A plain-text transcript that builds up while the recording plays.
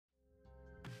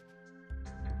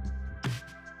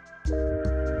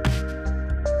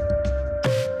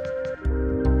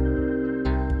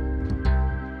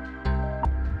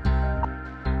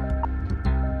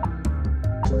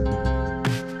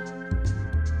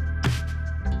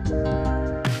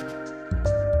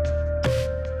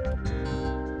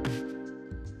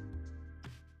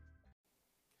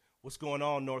going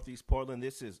on, Northeast Portland?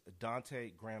 This is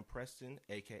Dante Graham Preston,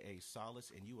 a.k.a.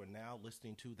 Solace, and you are now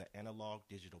listening to the Analog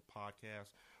Digital Podcast,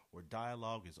 where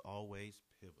dialogue is always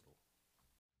pivotal.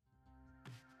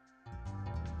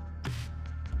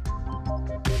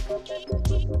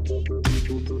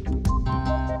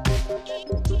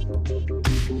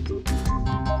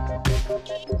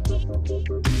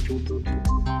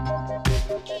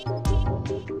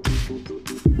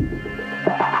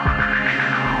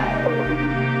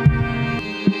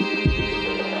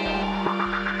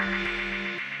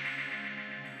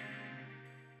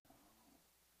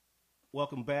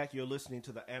 Welcome back. You're listening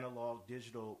to the Analog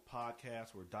Digital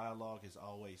Podcast, where dialogue is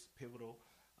always pivotal.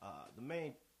 The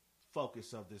main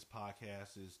focus of this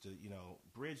podcast is to,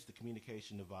 bridge the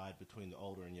communication divide between the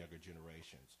older and younger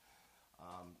generations.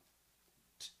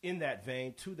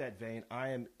 To that vein, I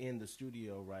am in the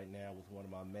studio right now with one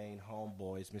of my main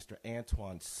homeboys, Mr.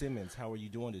 Antoine Simmons. How are you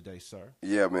doing today, sir?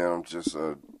 Yeah, man, I'm just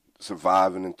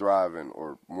surviving and thriving,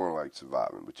 or more like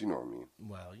surviving, but you know what I mean.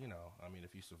 Well,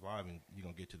 if you're surviving, you're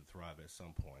going to get to the thrive at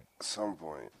some point. At some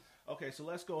point. Okay, so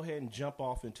let's go ahead and jump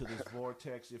off into this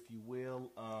vortex, if you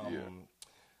will.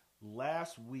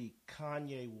 Last week,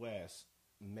 Kanye West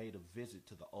made a visit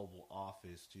to the Oval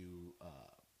Office to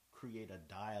create a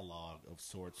dialogue of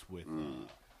sorts with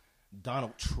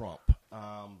Donald Trump.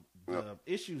 The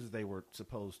issues they were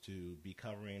supposed to be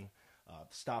covering,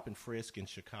 stop and frisk in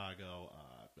Chicago,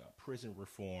 prison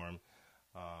reform,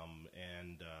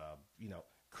 and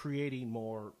creating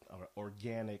more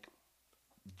organic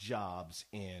jobs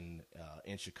in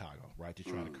Chicago, right? To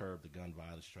try to curb the gun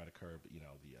violence, to try to curb the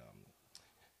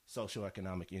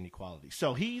socioeconomic inequality.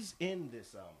 So he's in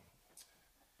this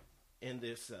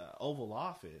Oval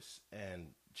Office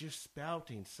and just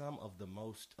spouting some of the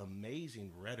most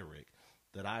amazing rhetoric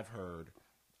that I've heard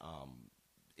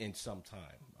in some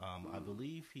time. I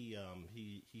believe he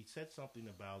said something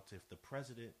about if the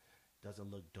president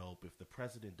doesn't look dope, if the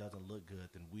president doesn't look good,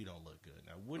 then we don't look good.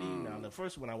 Now, when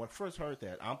I first heard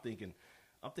that, I'm thinking,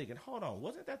 hold on,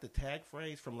 wasn't that the tag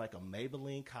phrase from like a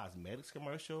Maybelline cosmetics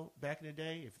commercial back in the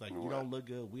day? If you don't look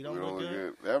good, we don't look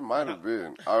good. That might have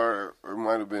been, or it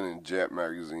might have been in Jet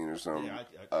magazine or something. Yeah,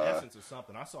 Essence or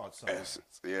something. I saw it somewhere.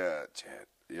 Essence, yeah, Jet.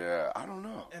 Yeah, I don't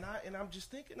know. And I'm just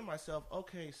thinking to myself,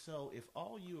 okay, so if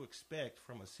all you expect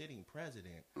from a sitting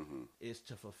president is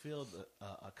to fulfill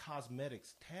a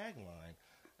cosmetics tagline,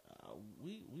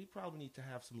 we probably need to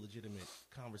have some legitimate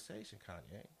conversation,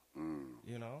 Kanye.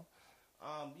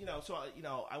 So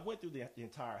I went through the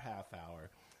entire half hour.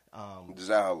 Is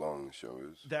that how long the show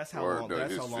is? That's how long.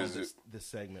 That's how long this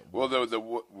segment was.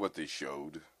 Well, what they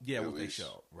showed. Yeah, what they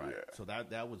showed. Right. Yeah. So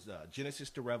that was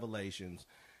Genesis to Revelations.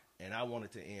 And I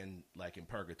wanted to end like in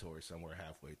purgatory somewhere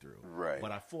halfway through. Right.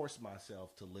 But I forced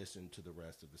myself to listen to the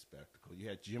rest of the spectacle. You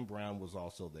had Jim Brown was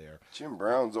also there. Jim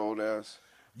Brown's old ass?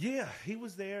 Yeah, he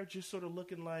was there just sort of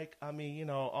looking like,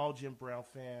 all Jim Brown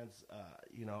fans,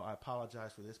 I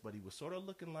apologize for this, but he was sort of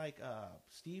looking like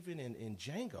Steven in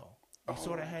Django. He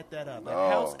sort of had that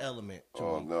house element to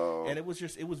him. No. And it was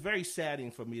very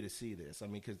saddening for me to see this. I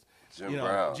mean, because, Jim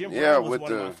Brown was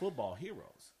one of my football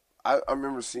heroes. I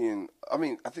remember seeing. I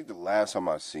think the last time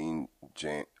I seen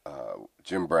Jim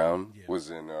Brown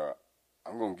was in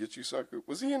 "I'm Gonna Get You, Sucker."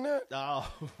 Was he in that?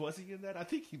 Oh, was he in that? I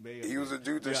think he may have. He was a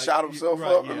dude that shot himself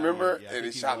up. Remember? Yeah, and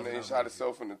he shot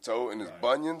himself in the toe, and his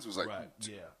bunions was like. Right.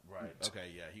 Yeah. Right. Okay.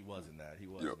 Yeah. He was in that.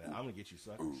 I'm gonna get you,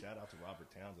 sucker. Shout out to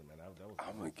Robert Townsend, man. That was.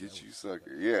 I'm gonna get you,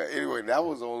 sucker. Yeah. Anyway, that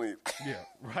was only. Yeah.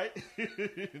 Right.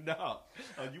 No.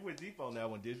 You went deep on that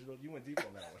one, digital. You went deep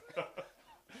on that one.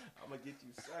 I'm gonna get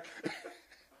you, sucker.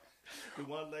 The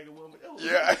one-legged woman. Oh,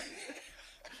 yeah.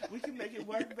 We can make it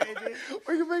work, baby.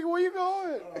 We can make it. Where you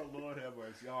going? Oh, Lord have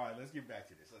mercy. All right, let's get back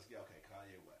to this.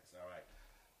 Kanye West. All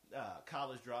right.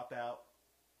 College dropout,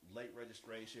 late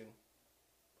registration.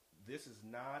 This is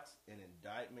not an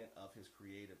indictment of his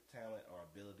creative talent or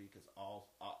ability, because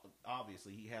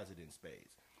obviously he has it in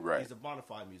spades. Right. He's a bona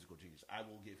fide musical genius. I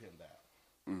will give him that.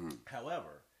 Mm-hmm.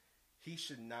 However, he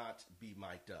should not be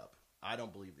mic'd up. I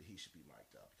don't believe that he should be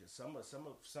mic'd up, because some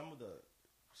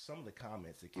of the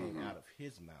comments that came out of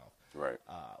his mouth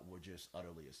were just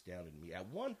utterly astounding to me. At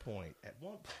one point,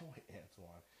 Antoine,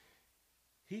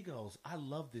 he goes, "I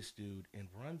love this dude," and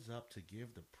runs up to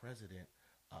give the president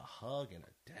a hug and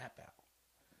a dap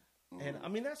out.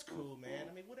 And that's cool, man.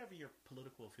 Whatever your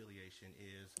political affiliation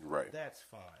is, that's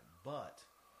fine. But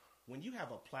when you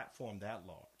have a platform that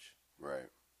large,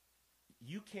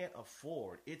 you can't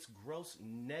afford, it's gross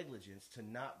negligence to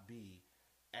not be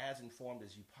as informed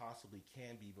as you possibly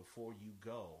can be before you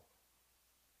go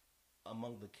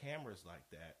among the cameras like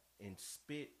that and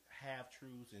spit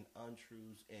half-truths and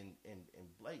untruths and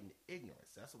blatant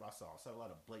ignorance. That's what I saw. I saw a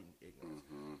lot of blatant ignorance.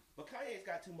 Mm-hmm. But Kanye's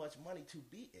got too much money to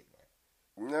be ignorant.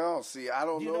 No, see, I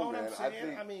don't know, what man. I'm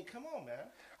saying? I mean, come on, man.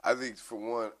 I think, for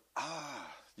one,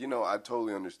 I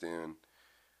totally understand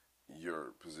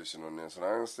your position on this, and I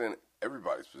understand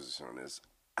everybody's position on this.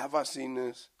 Have I seen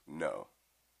this? No.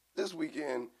 This week,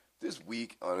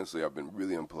 honestly, I've been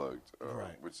really unplugged,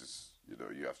 right. Which is,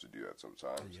 you have to do that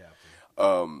sometimes. You have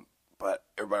to. But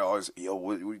everybody always,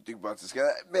 what do you think about this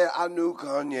guy? Man, I knew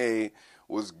Kanye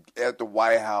was at the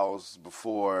White House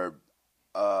before.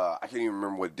 I can't even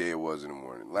remember what day it was in the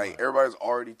morning. Like, everybody's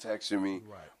already texting me,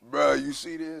 bruh, you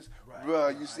see this? Right.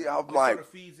 Bruh, you see how, like... It sort of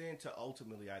feeds into,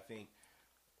 ultimately, I think,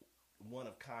 one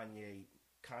of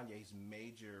Kanye's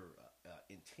major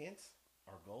intents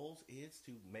or goals is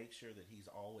to make sure that he's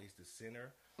always the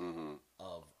center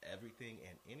of everything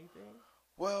and anything.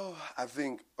 Well, I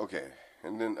think, okay,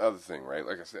 and then the other thing, right?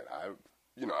 Like I said, I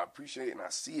appreciate and I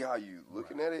see how you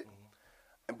looking at it,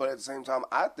 but at the same time,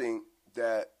 I think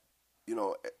that, we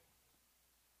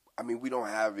don't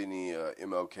have any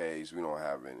MLKs, we don't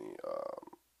have any,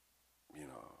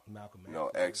 Malcolm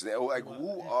X. Like,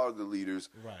 who are the leaders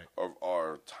of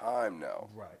our time now?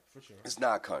 Right, for sure. It's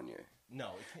not Kanye.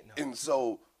 No, it can't. No. And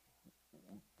so,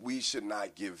 we should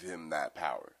not give him that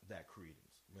power. That credence.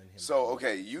 So,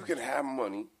 okay, you can have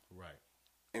money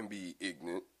and be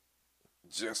ignorant,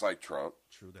 just like Trump.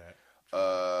 True that.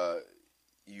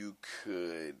 You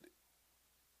could,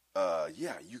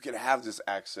 you could have this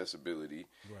accessibility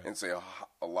and say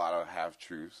a lot of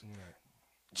half-truths,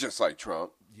 just like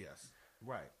Trump. Yes,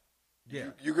 right.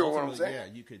 Yeah. You get what I'm saying? Yeah,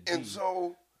 you could and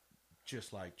so,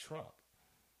 just like Trump,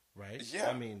 right?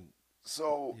 Yeah.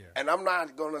 And I'm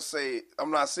not going to say,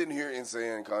 I'm not sitting here and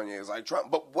saying Kanye is like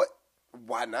Trump, but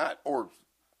why not? Or,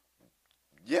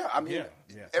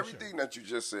 everything that you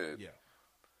just said. Yeah.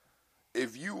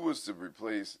 If you was to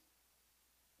replace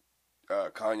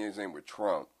Kanye's name with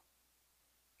Trump,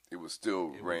 it would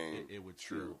still ring. It would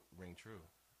true. Still ring true,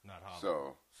 not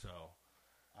hollow. So,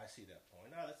 I see that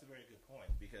point. No, that's a very good point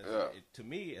because to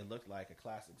me it looked like a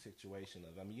classic situation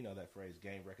of that phrase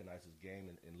 "game recognizes game"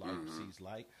 and like sees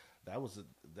like. That was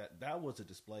a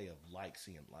display of like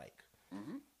seeing like,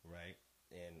 right?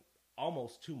 And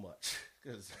almost too much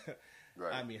because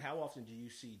how often do you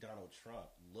see Donald Trump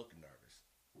look nervous?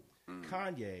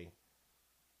 Kanye,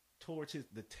 towards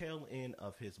the tail end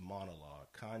of his monologue,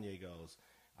 Kanye goes,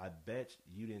 "I bet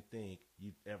you didn't think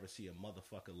you'd ever see a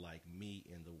motherfucker like me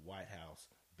in the White House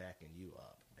backing you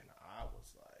up." And I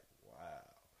was like, wow.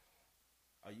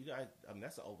 Are you guys,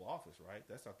 that's the Oval Office, right?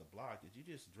 That's not the block. Did you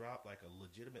just drop like a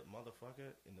legitimate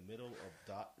motherfucker in the middle of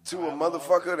to a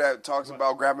motherfucker that talks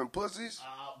about grabbing pussies?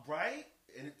 Right?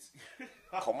 And it's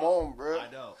come on, bro.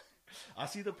 I know. I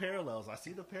see the parallels.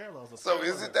 So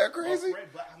is it that crazy? But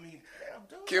damn,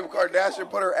 dude. Kim Kardashian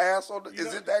put her ass on.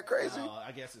 Is it that crazy?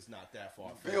 I guess it's not that far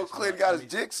fetched. Bill Clinton got his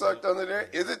dick sucked under there.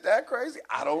 Is it that crazy?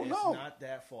 I don't know. It's not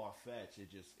that far fetched.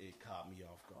 It caught me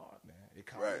off guard, man. It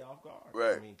caught me off guard.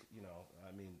 Right.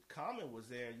 Common was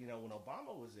there, when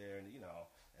Obama was there, and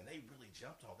they really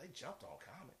jumped on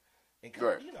Common. And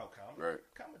Common, Common,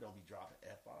 Common don't be dropping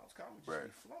F-bombs. Common just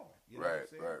be flowing. You know what I'm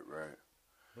saying? Right.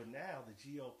 But now the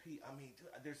GOP,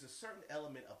 there's a certain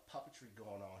element of puppetry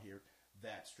going on here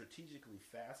that's strategically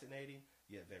fascinating,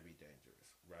 yet very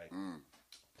dangerous, right?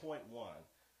 Point one,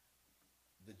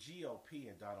 the GOP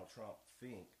and Donald Trump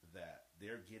think that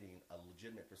they're getting a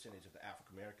legitimate percentage of the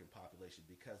African-American population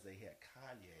because they had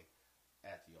Kanye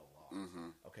at the Oval Office.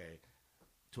 Okay,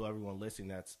 to everyone listening,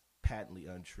 that's patently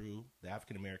untrue. The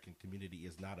African American community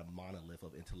is not a monolith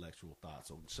of intellectual thought.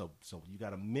 So you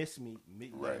got to miss me.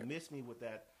 Miss me with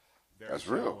that. That's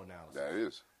real analysis. That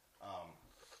is.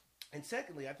 And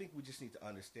secondly, I think we just need to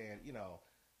understand.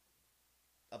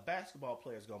 A basketball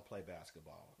player is going to play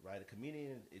basketball, right? A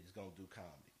comedian is going to do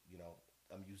comedy.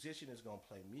 A musician is going to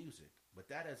play music, but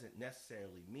that doesn't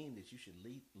necessarily mean that you should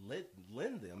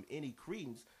lend them any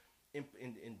credence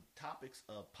in topics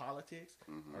of politics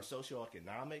or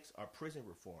socioeconomics or prison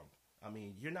reform.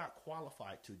 You're not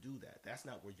qualified to do that. That's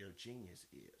not where your genius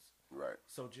is. Right.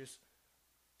 So just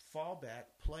fall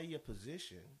back, play your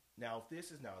position. Now, if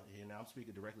this is now I'm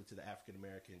speaking directly to the African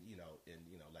American,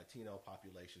 and Latino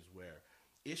populations where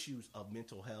issues of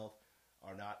mental health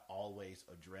are not always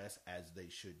addressed as they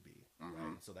should be.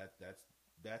 Right. So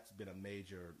that's been a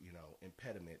major,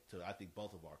 impediment to, I think,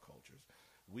 both of our cultures.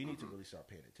 We need to really start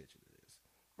paying attention to this.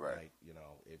 Right. Like,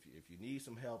 if you need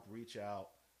some help, reach out.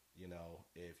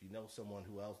 If you know someone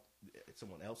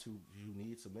else who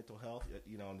needs some mental health,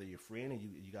 and they're your friend and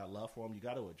you got love for them, you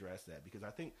got to address that. Because I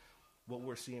think what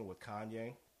we're seeing with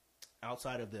Kanye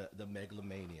outside of the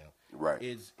megalomania, right,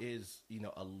 is a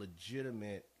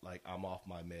legitimate, like, I'm off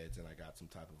my meds and I got some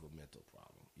type of a mental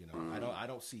problem. I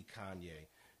don't see Kanye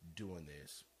doing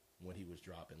this when he was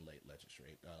dropping late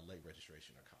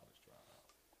registration or college dropout.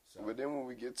 So. But then when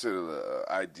we get to the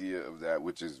idea of that,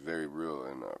 which is very real,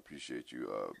 and I appreciate you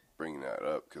bringing that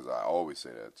up, because I always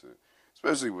say that too,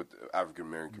 especially with the African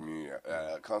American community,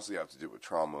 I constantly have to deal with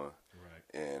trauma, right,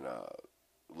 and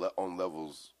on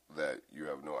levels that you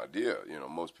have no idea.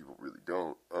 Most people really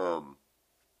don't.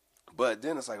 But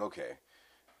then it's like, okay,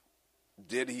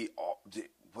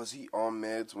 was he on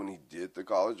meds when he did the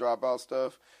college dropout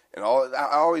stuff? And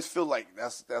I always feel like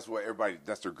that's what everybody,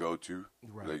 that's their go-to.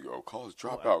 Right. They go, college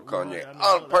dropout,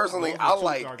 Kanye. Personally, I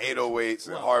like 808s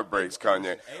and Heartbreaks,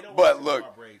 Kanye. But look,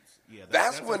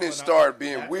 that's when it started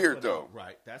being weird, though.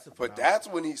 Right. But that's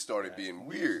when he started being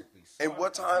weird. And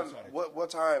what time?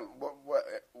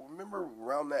 Remember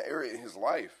around that area in his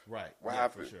life? Right. What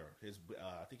happened? For sure.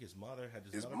 I think his mother had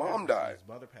his mom died. His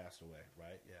mother passed away.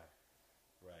 Right. Yeah.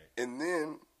 Right. And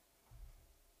then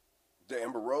the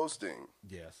Amber Rose thing.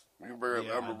 Yes. You remember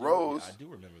Amber Rose? I do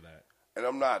remember that. And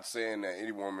I'm not saying that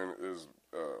any woman is,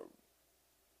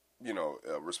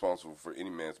 responsible for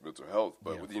any man's mental health,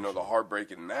 but with the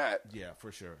heartbreak in that. Yeah,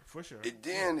 for sure. And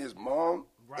then his mom,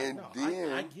 right. And no,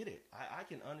 then I get it. I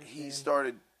can understand. He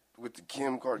started with the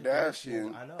Kim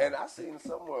Kardashian, I know. And I seen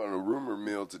somewhere on a rumor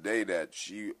mill today that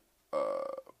she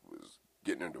was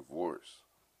getting a divorce.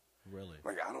 Really?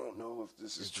 Like, I don't know if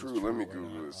this is true. Let me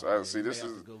Google this. I see this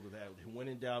is. Google that. When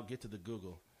in doubt, get to the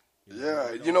Google.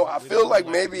 I feel like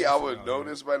maybe I would know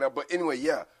this by now. But anyway,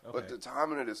 yeah. Okay. But the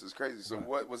timing of this is crazy. So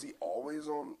what was he always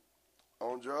on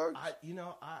drugs? I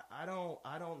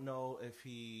don't know if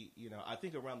he. I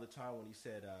think around the time when he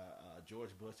said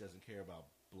George Bush doesn't care about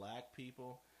black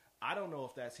people. I don't know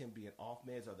if that's him being off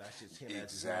meds or that's just him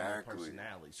as his own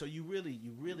personality. So you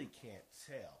really can't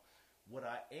tell. What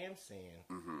I am saying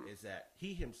is that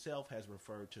he himself has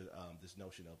referred to this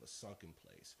notion of a sunken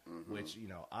place, which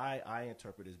I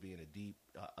interpret as being a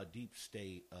deep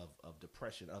state of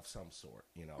depression of some sort,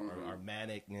 or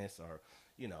manicness, or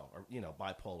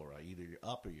bipolar. Or either you're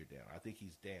up or you're down. I think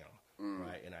he's down,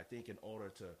 right? And I think in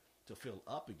order to feel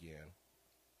up again,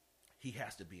 he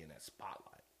has to be in that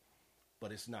spotlight,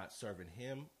 but it's not serving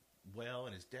him well,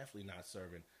 and it's definitely not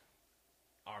serving.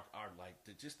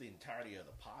 Just the entirety of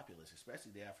the populace,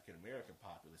 especially the African American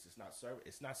populace, it's not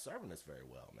serving us very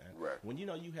well, man. Right. When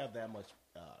you have that much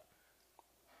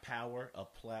power, a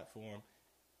platform,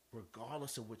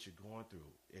 regardless of what you're going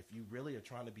through, if you really are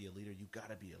trying to be a leader, you got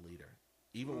to be a leader.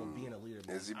 Even when being a leader,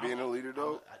 is he being a leader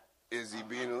though? Is he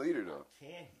being a leader though? Can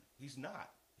he? He's not.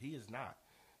 He is not.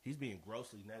 He's being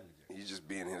grossly negligent. He's just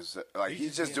being his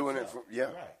he's just doing himself. it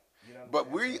for Right. But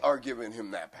we are giving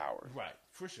him that power. Right.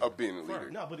 For sure. Of being a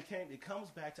leader. No, but it comes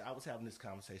back to, I was having this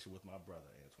conversation with my brother,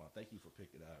 Antoine. Thank you for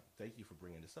picking up. Thank you for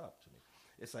bringing this up to me.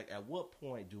 It's like, at what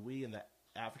point do we in the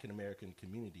African American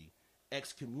community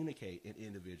excommunicate an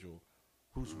individual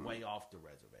who's way off the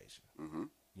reservation? Mm-hmm.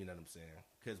 You know what I'm saying?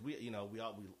 Because we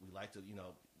like to,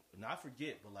 not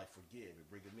forget, but like forgive and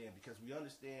bring them in, because we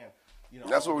understand,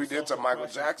 that's what we did to Michael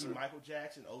Jackson.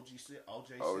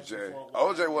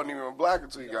 OJ wasn't even black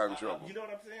until he got in trouble. You know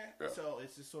what I'm saying? Yeah. So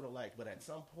it's just sort of like, but at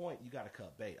some point you got to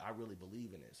cut bait. I really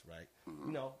believe in this, right?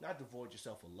 Mm-hmm. Not devoid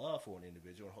yourself of love for an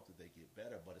individual and hope that they get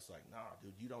better, but it's like, nah,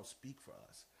 dude, you don't speak for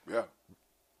us. Yeah.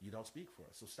 You don't speak for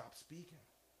us, so stop speaking.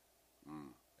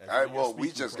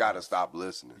 We just got to stop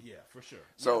listening. Yeah, for sure.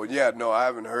 So, I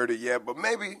haven't heard it yet, but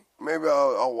maybe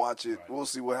I'll watch it. Right. We'll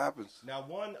see what happens. Now,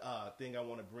 one thing I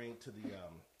want to bring to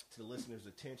the listeners'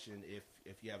 attention,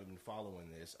 if you haven't been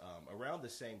following this, around the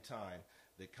same time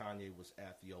that Kanye was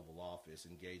at the Oval Office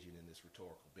engaging in this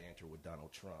rhetorical banter with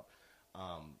Donald Trump,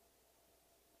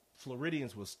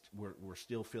 Floridians were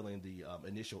still feeling the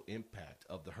initial impact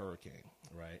of the hurricane,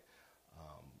 right?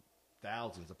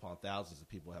 Thousands upon thousands of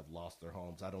people have lost their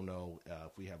homes. I don't know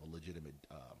if we have a legitimate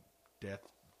death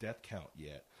count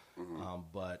yet,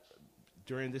 but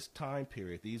during this time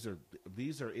period, these are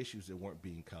issues that weren't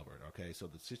being covered. Okay, so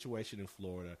the situation in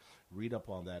Florida, read up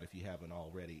on that if you haven't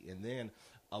already, and then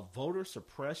a voter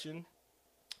suppression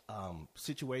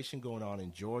situation going on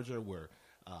in Georgia where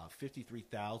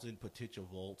 53,000 potential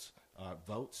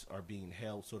votes are being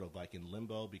held sort of like in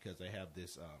limbo because they have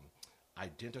this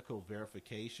identical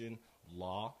verification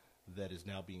law that is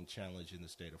now being challenged in the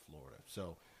state of Florida.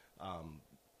 So,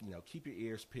 keep your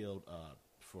ears peeled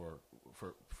for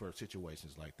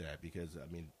situations like that, because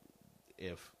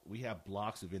if we have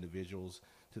blocks of individuals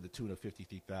to the tune of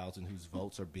 53,000 whose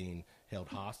votes are being held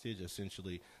hostage,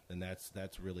 essentially, then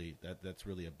that's really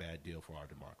a bad deal for our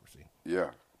democracy.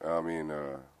 Yeah,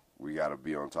 we got to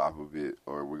be on top of it,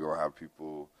 or we're gonna have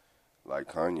people like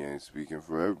Kanye speaking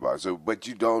for everybody. So, but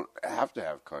you don't have to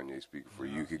have Kanye speaking for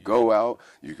you. You could go out,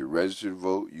 you could register to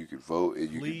vote, you could vote, and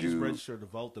you could do. Please register to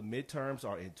vote. The midterms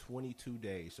are in 22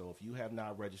 days. So if you have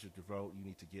not registered to vote, you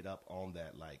need to get up on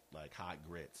that like hot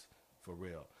grits for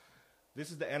real. This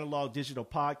is the Analog Digital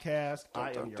Podcast.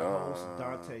 I am your host,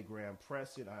 Dante Graham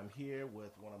Preston. I'm here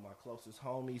with one of my closest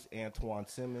homies, Antoine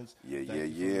Simmons. Yeah.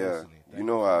 You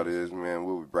know how it is, man.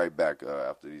 We'll be right back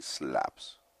after these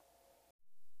slaps.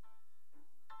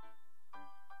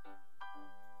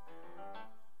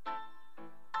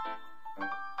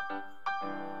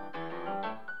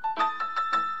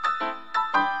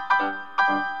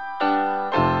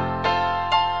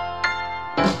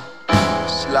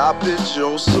 Sloppy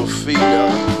Josephina,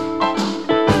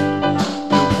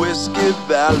 the whiskey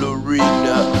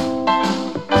ballerina.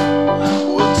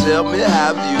 Well, tell me,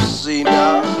 have you seen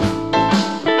her?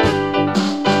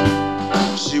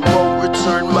 She won't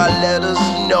return my letters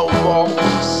no more.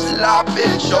 Sloppy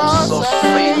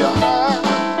Josephina,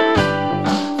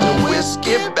 the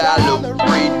whiskey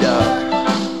ballerina.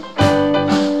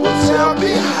 Well, tell me,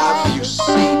 have you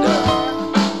seen her?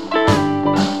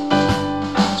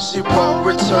 She won't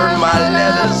return my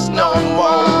letters no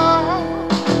more.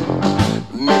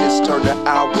 Minutes turn to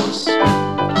hours, and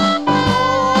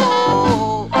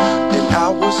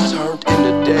hours turned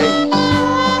into days.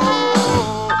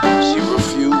 She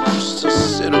refused to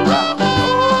sit around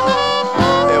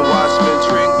and watch me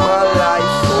drink my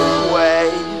life away.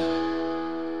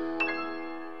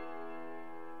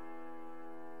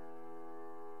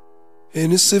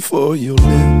 Hennessy for your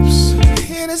lips,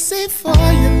 Hennessy for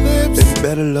your lips, and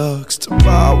better lucks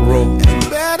tomorrow. and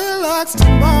better lucks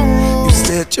tomorrow. You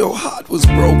said your heart was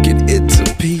broken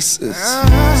into pieces,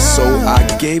 so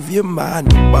I gave you mine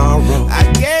to borrow.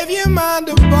 I gave you mine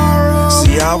to borrow.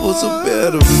 See, I was a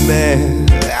better man.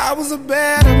 I was a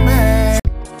better man.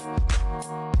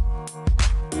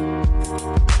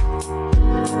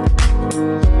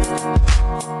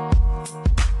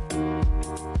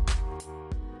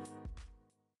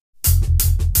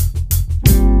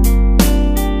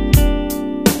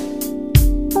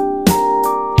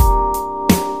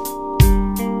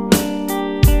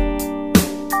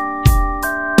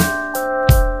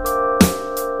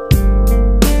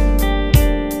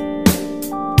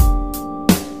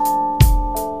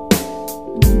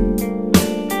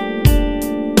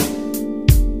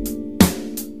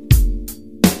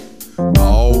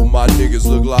 All my niggas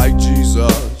look like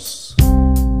Jesus.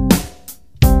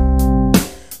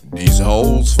 These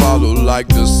hoes follow like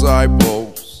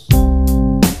disciples.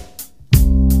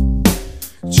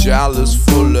 Chalice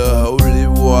full of holy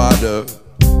water.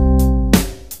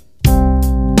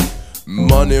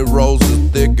 Money rolls as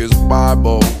thick as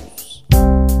Bibles.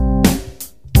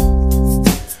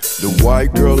 The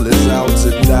white girl is out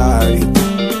tonight.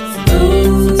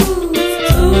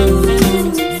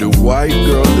 The white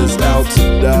girl is out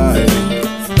tonight.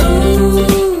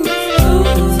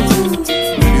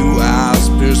 Blue eyes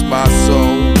pierce my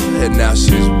soul, and now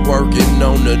she's working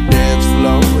on the dance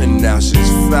floor. And now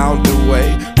she's found a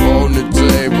way on the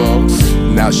table.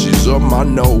 Now she's on my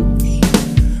nose.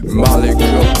 Molly,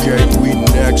 cocaine, weed,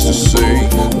 and ecstasy.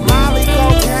 Molly,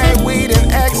 cocaine, weed,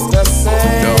 and ecstasy.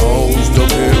 The hoes, the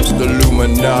pimps, the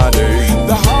Illuminati.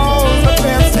 The hoes, the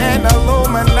pimps, and the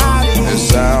Illuminati. It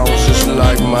sounds just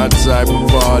like my type of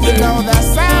party. You know that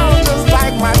sounds just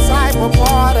like my type of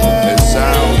party. It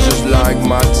sounds just like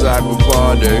my type of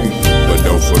party. But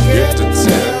don't forget to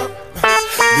tip.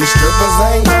 These strippers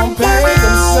ain't gon' pay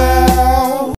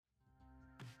themselves.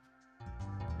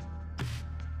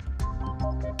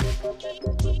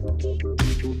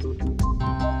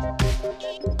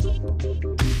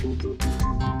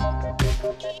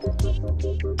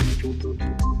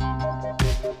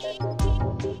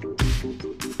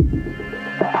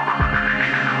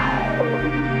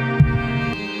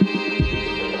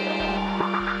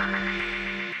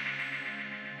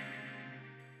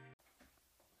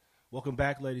 Welcome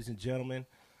back, ladies and gentlemen.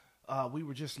 We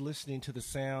were just listening to the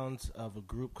sounds of a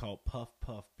group called Puff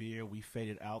Puff Beer. We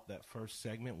faded out that first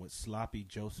segment with Sloppy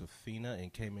Josephina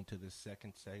and came into this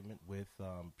second segment with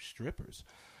strippers.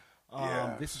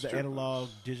 This is the Analog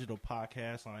Digital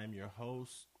Podcast. I am your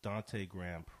host, Dante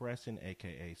Graham Preston,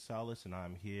 a.k.a. Solace, and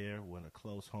I'm here with a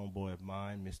close homeboy of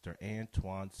mine, Mr.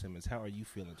 Antoine Simmons. How are you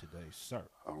feeling today, sir?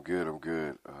 I'm good.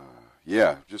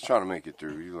 Yeah, just trying to make it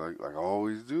through. You like I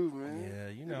always do, man. Yeah,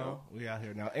 you know, we out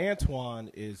here. Now, Antoine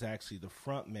is actually the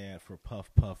front man for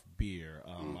Puff Puff Beer.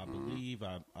 I believe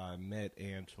I met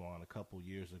Antoine a couple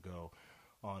years ago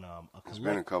on It's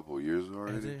been a couple of years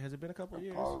already. Has it been a couple of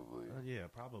years? Probably. Yeah,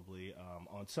 probably.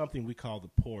 On something we call the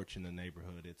porch in the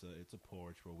neighborhood. It's a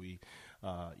porch where we,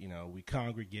 we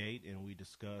congregate and we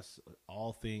discuss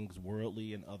all things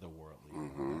worldly and otherworldly.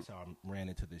 Mm-hmm. That's how I ran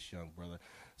into this young brother.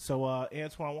 So,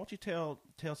 Antoine, why don't you tell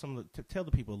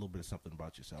the people a little bit of something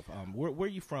about yourself? Where are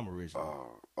you from originally?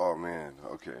 Oh man.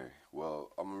 Okay.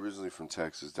 Well, I'm originally from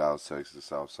Texas, Dallas, Texas,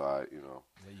 South Side. You know.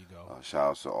 There you go. Shout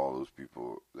out to all those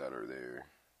people that are there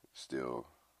still.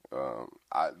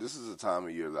 This is a time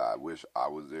of year that I wish I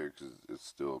was there because it's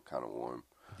still kind of warm.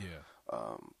 Yeah.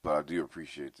 But I do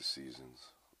appreciate the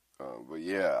seasons. But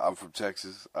yeah, I'm from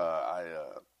Texas. I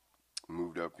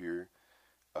moved up here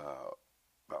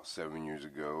about 7 years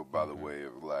ago by the way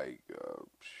of I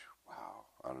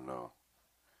don't know.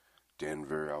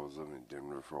 Denver. I was living in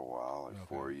Denver for a while,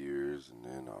 4 years, and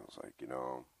then I was like,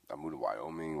 I moved to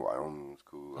Wyoming. Wyoming was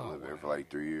cool. I lived there for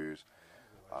 3 years.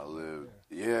 I lived,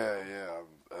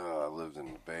 I lived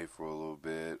in the Bay for a little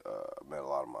bit. I met a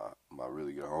lot of my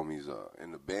really good homies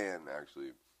in the band,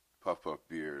 actually. Puff Puff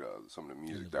Beard, some of the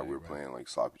music that we were playing, like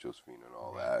Sloppy Josephine and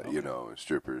all that, and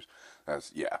strippers.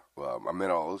 Well, I met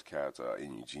all those cats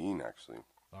in Eugene, actually.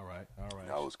 All right.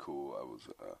 That was cool. I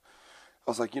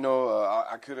was like,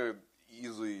 I could have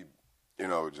easily,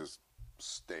 just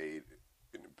stayed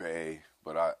in the Bay,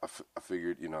 but I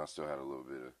figured, I still had a little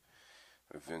bit of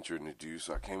adventure to do,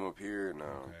 so I came up here, and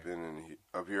I've been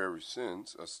up here ever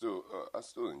since. I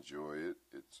still enjoy it.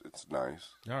 It's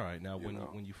nice. All right. Now,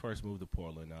 when you first moved to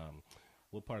Portland,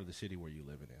 what part of the city were you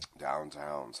living in?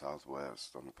 Downtown,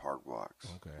 Southwest, on the park blocks.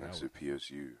 Okay. Next to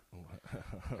PSU.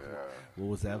 Yeah. What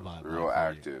was that vibe? Real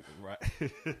active. Right.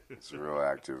 It's real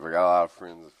active. I got a lot of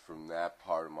friends from that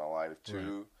part of my life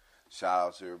too. Right. Shout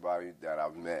out to everybody that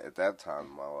I've met at that time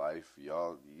in my life.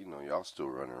 Y'all, y'all still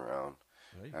running around.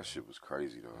 That shit was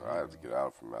crazy though. I had to get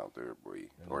out from out there, boy,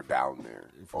 or down there,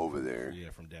 over there. Yeah,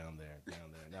 from down there.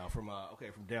 Now, from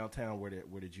downtown, what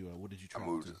did you travel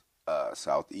I moved to?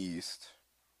 Southeast.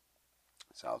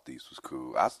 Southeast was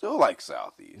cool. I still like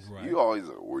Southeast. Right. You always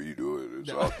like, what are you doing in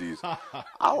Southeast?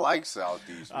 I like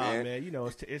Southeast, man.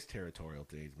 Man, it's territorial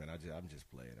things, man. I'm just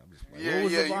playing. Yeah.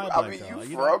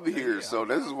 You from here, so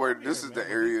this is where this is the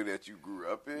area that you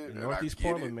grew up in. Northeast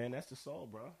Portland, man. That's the soul,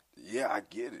 bro. Yeah, I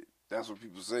get it. That's what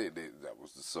people say. That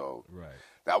was the soul. Right.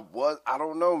 That was. I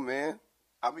don't know, man.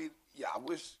 I mean, I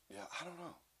wish. Yeah, I don't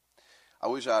know. I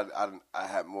wish I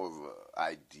had more of an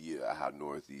idea of how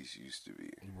Northeast used to be.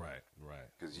 Right.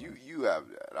 Because you have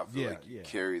that. I feel like you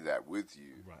carry that with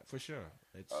you. Right, for sure.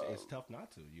 It's tough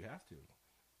not to. You have to.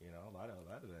 A lot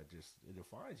of that just it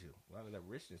defines you. A lot of that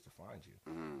richness defines you.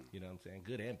 Mm-hmm. You know what I'm saying?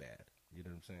 Good and bad. You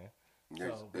know what I'm saying?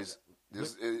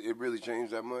 It really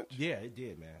changed that much? Yeah, it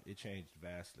did, man. It changed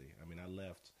vastly. I mean, I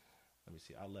left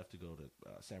to go to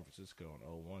San Francisco in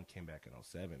 2001, came back in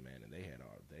 2007, man, and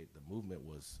the movement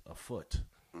was afoot,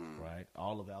 right?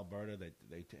 All of Alberta, they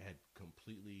had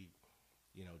completely,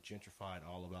 gentrified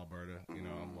all of Alberta.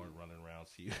 I'm more running around,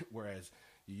 whereas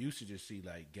you used to just see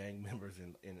like gang members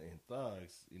and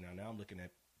thugs. Now I'm looking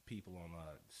at people on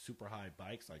super high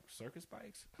bikes, like circus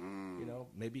bikes.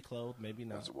 Maybe clothed, maybe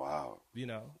not. That's wild. I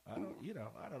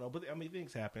don't know, but I mean,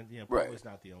 things happen. Portland's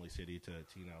not the only city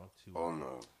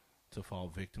to fall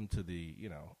victim to the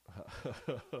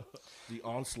the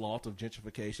onslaught of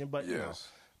gentrification. But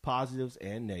positives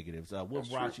and negatives. What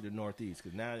brought you to Northeast?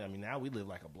 Because now we live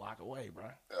like a block away, bro.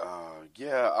 I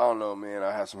don't know, man.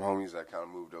 I had some homies that kind of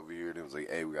moved over here. They was like,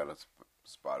 "Hey, we got a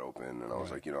spot open," and I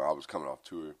was like, I was coming off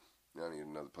tour. I need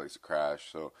another place to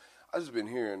crash. So I just been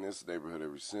here in this neighborhood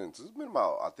ever since. It's been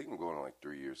I think I'm going on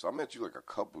 3 years. So I met you like a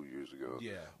couple years ago.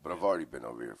 Yeah. But I've already been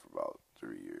over here for about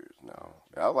 3 years now.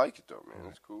 Yeah, I like it though, man.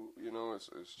 It's cool.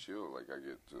 It's chill. Like I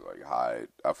get to like hide.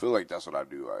 I feel like that's what I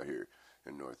do out here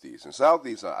in Northeast. And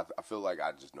Southeast, I feel like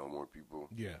I just know more people.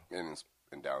 Yeah. And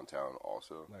in downtown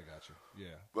also. I got you.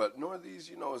 Yeah. But Northeast,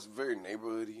 it's very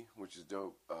neighborhoody, which is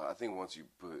dope. I think once you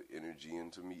put energy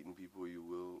into meeting people, you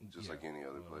will, just like any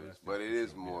other place. But it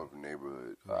is more of a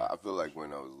neighborhood. I feel like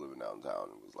when I was living downtown,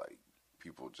 it was like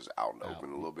people just out in the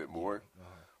open a little bit more.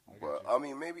 But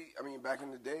back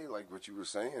in the day, like what you were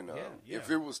saying, if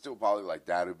it was still probably like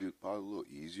that, it'd be probably a little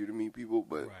easier to meet people.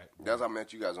 But that's how I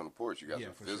met you guys on the porch. You guys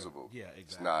are visible. Sure. Yeah, exactly.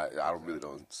 It's not. I really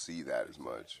don't see that as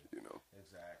much.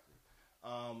 Exactly.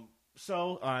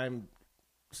 So I'm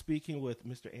speaking with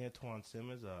Mr. Antoine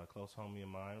Simmons, a close homie of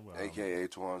mine. A.K.A.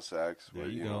 Twan Sachs. There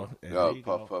you go.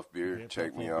 Puff Puff Beer. Yeah,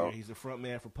 check me out. He's the front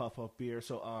man for Puff Puff Beer.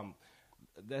 So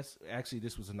this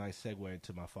was a nice segue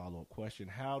into my follow-up question.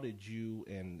 How did you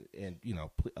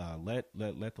let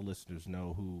the listeners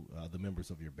know who the members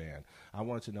of your band? I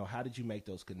wanted to know, how did you make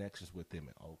those connections with them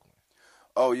in Oakland?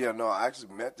 Oh yeah, no, I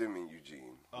actually met them in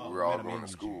Eugene. Oh, we were all met 'em going in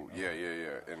to school. Eugene.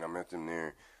 Yeah. And I met them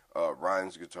there.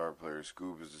 Ryan's guitar player,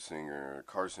 Scoob is the singer,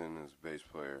 Carson is the bass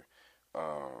player,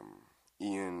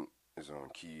 Ian is on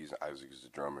keys, Isaac is the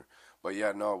drummer. But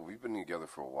yeah, no, we've been together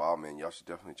for a while, man. Y'all should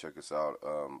definitely check us out.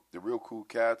 They're real cool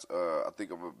cats. I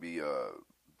think I'm gonna be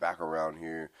back around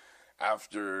here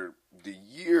after the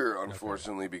year,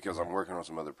 unfortunately, because I'm working on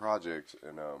some other projects,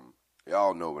 and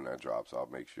y'all know when that drops. I'll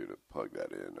make sure to plug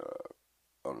that in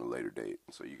on a later date,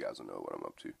 so you guys will know what I'm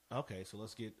up to. Okay, so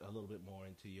let's get a little bit more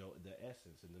into the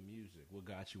essence and the music. What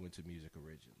got you into music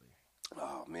originally?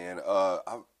 Oh man,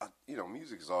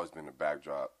 music has always been the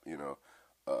backdrop,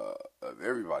 of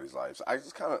everybody's lives. I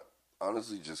just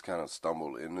honestly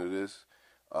stumbled into this.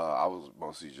 I was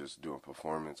mostly just doing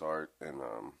performance art, and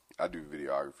I do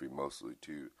videography mostly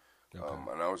too. Okay.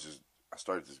 And I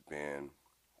started this band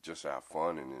just to have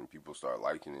fun, and then people started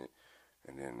liking it.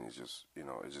 And then it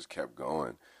just kept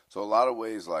going. So a lot of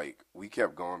ways, like, we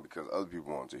kept going because other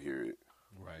people wanted to hear it.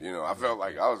 Right. I felt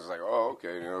like I was just like, oh,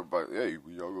 okay, but hey,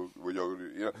 what y'all gonna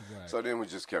do? Right. So then we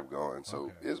just kept going. So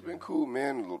Okay, it's been cool,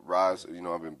 man. Rise,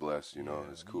 I've been blessed.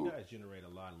 It's cool. You guys generate a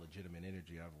lot of legitimate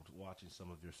energy. I was watching some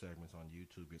of your segments on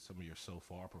YouTube, some of your so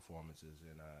far performances,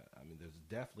 and there's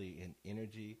definitely an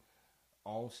energy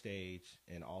on stage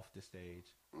and off the stage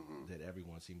that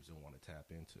everyone seems to want to tap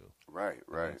into. Right.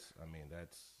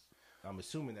 I'm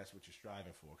assuming that's what you're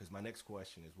striving for. Because my next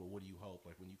question is, well, what do you hope?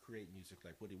 Like, when you create music,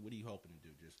 like, what are you hoping to do?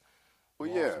 Just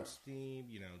blow some steam,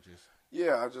 just.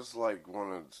 Yeah, I just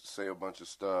want to say a bunch of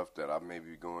stuff that I may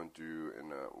be going through,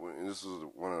 and this is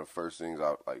one of the first things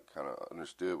I kind of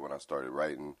understood when I started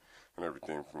writing and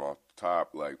everything from off the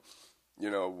top. Like,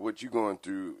 what you're going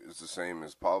through is the same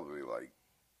as probably like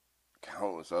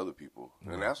countless other people,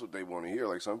 and that's what they want to hear.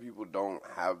 Like, some people don't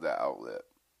have that outlet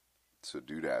to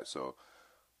do that, so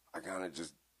I kind of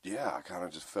just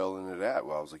fell into that.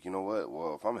 Well, I was like, you know what?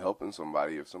 Well, if I'm helping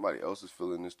somebody, if somebody else is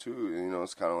feeling this too,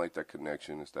 it's kind of like that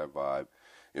connection, it's that vibe,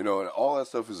 and all that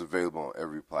stuff is available on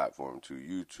every platform too: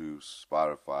 YouTube,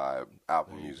 Spotify,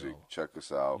 Apple Music. Check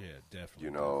us out. Yeah,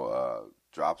 definitely.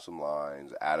 Drop some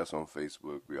lines, add us on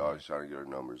Facebook. We always trying to get our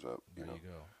numbers up. There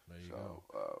you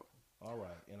go. All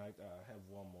right, and I have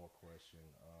one more question.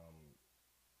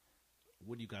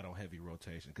 What do you got on heavy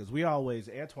rotation? Because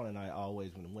Antoine and I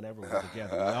always, whenever we're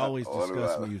together, we always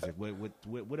discuss music.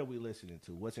 What are we listening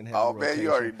to? What's in heavy rotation? Oh, man,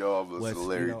 you already know I'm listening to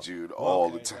Larry June all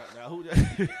the time. Now,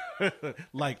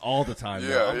 like all the time.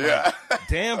 Yeah. Like,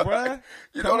 damn, bruh.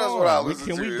 That's what I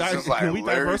listen to. Can we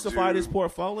diversify this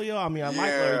portfolio? I mean, I like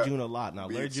Larry June a lot. Now,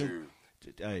 Larry June.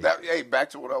 Hey,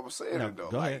 back to what I was saying, though.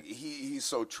 Go ahead. He's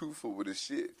so truthful with his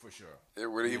shit. For sure.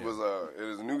 When he was in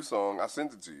his new song, I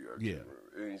sent it to you. Actually. Yeah.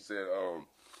 And he said,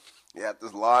 he had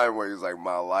this line where he's like,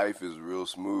 "My life is real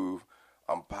smooth.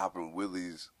 I'm popping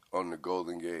willies on the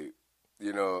Golden Gate."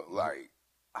 Like,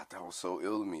 I thought it was so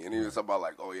ill to me. And he was talking about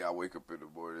like, "Oh yeah, I wake up in the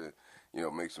morning,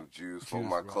 make some juice, fold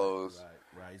my clothes."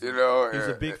 Right. He's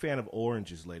a big fan of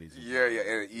oranges, ladies. Yeah,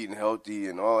 and eating healthy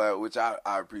and all that, which I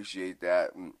appreciate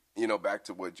that. And, back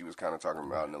to what you was kind of talking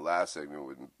about in the last segment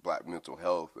with Black mental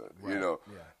health,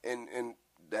 and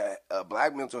that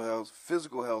Black mental health,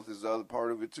 physical health is the other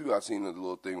part of it too. I seen the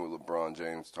little thing with LeBron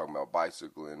James talking about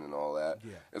bicycling and all that.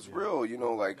 Yeah, it's real,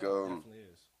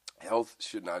 health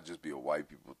should not just be a white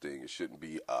people thing. It shouldn't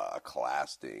be a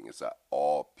class thing. It's an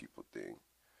all people thing.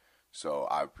 So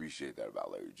I appreciate that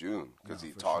about Larry June because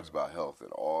he talks about health and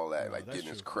all that, getting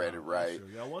his credit right.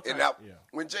 And now,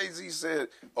 when Jay-Z said,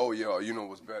 "Oh,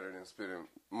 what's better than spending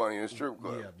money in a strip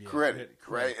club? Credit,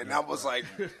 right?" And that was like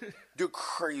the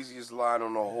craziest line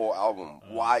on the whole album.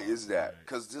 Why is that?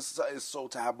 Because this is so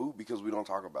taboo because we don't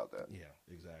talk about that. Yeah,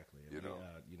 exactly.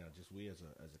 Just we as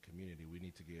a community, we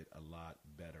need to get a lot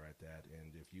better at that.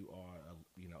 And if you are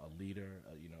a leader,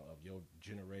 of your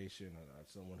generation, or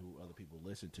someone who other people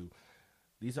listen to,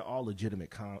 these are all legitimate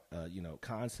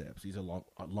concepts. These are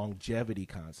longevity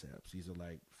concepts. These are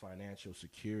like financial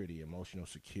security, emotional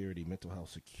security, mental health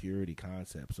security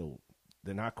concepts. So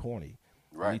they're not corny.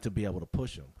 Right. You need to be able to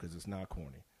push them because it's not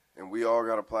corny. And we all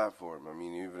got a platform. I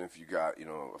mean, even if you got a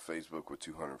Facebook with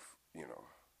 200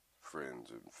 friends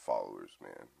and followers,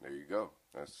 man, there you go.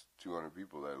 That's 200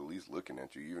 people that are at least looking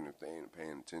at you, even if they ain't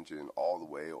paying attention all the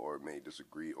way or may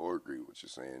disagree or agree with what you're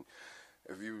saying.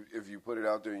 If you put it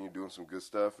out there and you're doing some good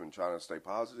stuff and trying to stay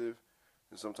positive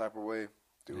in some type of way,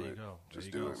 do it. There you go.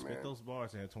 Just do it, man. Spit those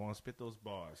bars, Antoine. Spit those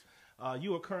bars.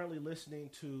 You are currently listening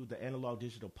to the Analog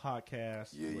Digital Podcast.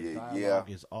 Yeah.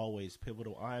 Dialogue is always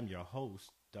pivotal. I am your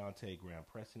host, Dante Graham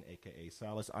Preston, a.k.a.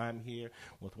 Silas. I'm here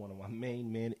with one of my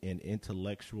main men in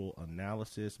intellectual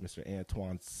analysis, Mr.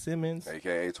 Antoine Simmons.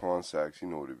 A.k.a. Twan Sachs. You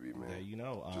know what it be, man. There you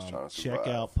know. Just trying to survive.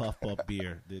 Check out Puff Puff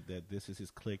Beer. This is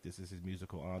his clique. This is his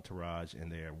musical entourage,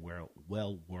 and they're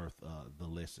well worth the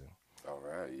listen. All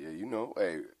right. Yeah, you know.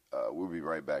 Hey, we'll be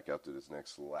right back after this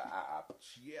next slap.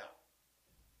 Yeah.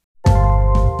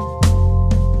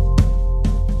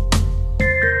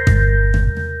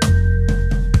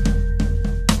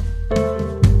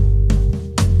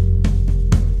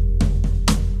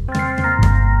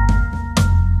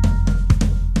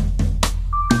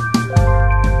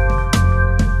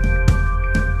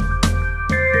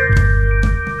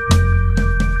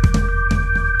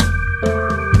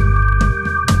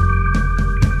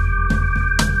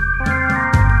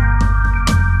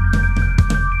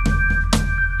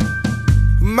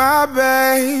 My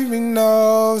baby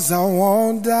knows I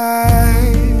won't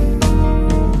die.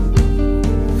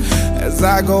 As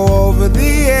I go over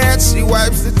the edge, she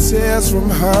wipes the tears from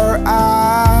her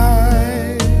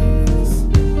eyes.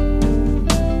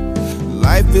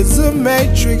 Life is a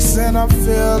matrix and I'm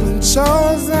feeling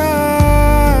chosen.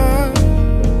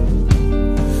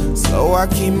 So I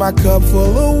keep my cup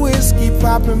full of whiskey,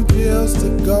 popping pills to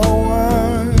go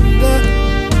under.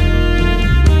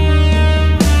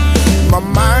 My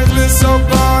mind's been so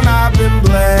gone, I've been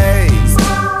blazed.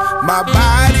 My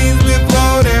body's been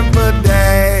floating for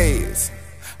days.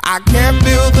 I can't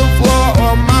feel the floor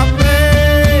or my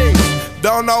face.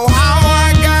 Don't know how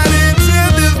I got into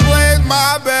this place.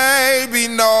 My baby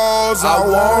knows I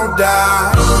won't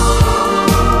die.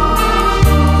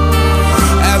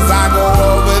 As I go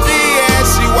over the edge,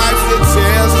 she wipes the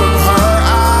tears from her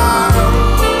eyes.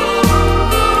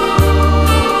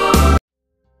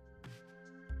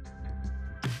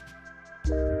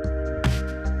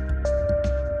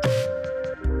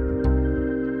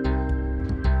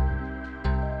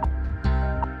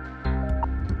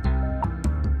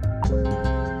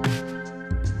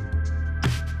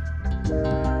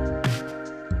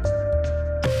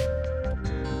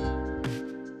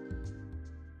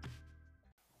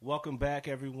 Welcome back,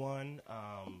 everyone.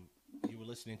 You were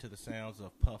listening to the sounds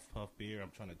of Puff Puff Beer. I'm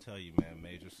trying to tell you, man,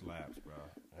 major slaps, bro.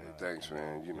 Hey, thanks,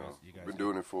 man. You know, you guys been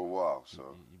doing it for a while,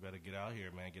 so. You better get out here,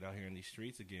 man. Get out here in these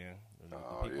streets again.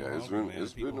 Oh, yeah,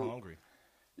 it's been hungry.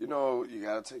 You know, you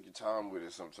gotta take your time with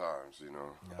it sometimes. You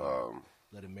know,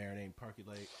 Let it marinate,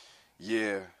 percolate.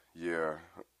 Yeah.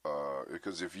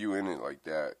 Because if you in it like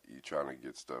that, you trying to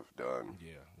get stuff done.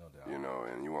 Yeah, no doubt. You know,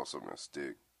 and you want something to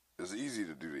stick. It's easy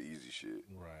to do the easy shit.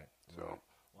 Right. So. Right.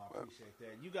 Well, I appreciate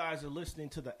that. You guys are listening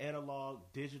to the Analog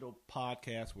Digital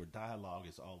Podcast, where dialogue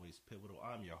is always pivotal.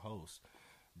 I'm your host,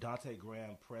 Dante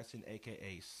Graham Preston,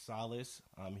 a.k.a. Solace.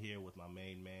 I'm here with my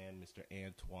main man, Mr.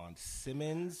 Antoine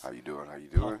Simmons. How you doing?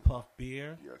 Puff Puff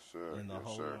Beer. Yes, sir. And the yes,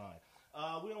 whole sir.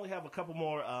 line. We only have a couple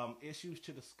more issues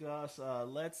to discuss.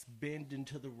 Let's bend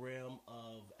into the realm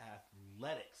of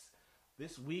athletics.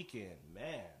 This weekend,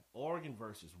 man, Oregon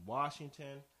versus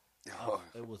Washington.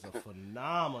 It was a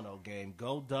phenomenal game.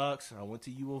 Go Ducks. I went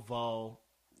to U of O.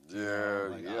 Yeah,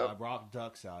 I rock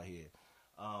Ducks out here.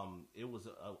 It was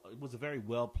a very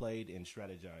well played and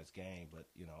strategized game, but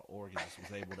you know Oregon just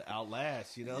was able to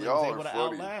outlast. You know, they was able to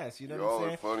outlast. You know what I'm saying?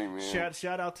 Y'all are funny, man.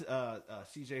 Shout out to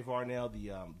C.J. Varnell,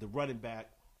 the running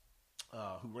back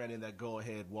who ran in that go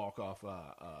ahead walk off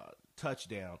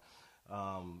touchdown.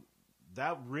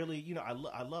 That really, you know,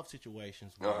 I love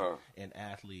situations where an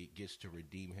athlete gets to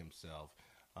redeem himself.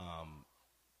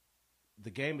 The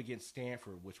game against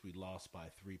Stanford, which we lost by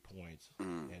 3 points,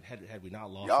 and had we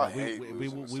not lost, we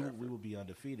would be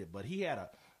undefeated. But he had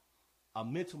a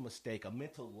mental mistake, a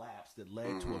mental lapse that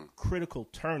led to a critical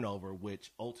turnover,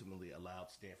 which ultimately allowed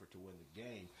Stanford to win the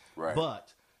game. Right.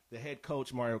 But the head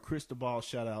coach, Mario Cristobal,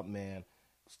 shout out, man,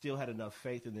 still had enough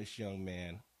faith in this young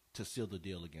man to seal the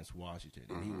deal against Washington,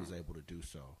 and he was able to do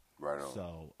so. Right on.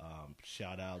 So,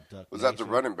 shout out Duck Was Nation. that the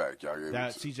running back y'all gave?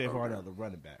 That's C.J. Varnell, the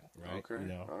running back, right? Okay. You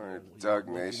know, all right. Duck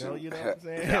Nation. You know what I'm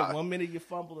saying? Yeah. 1 minute you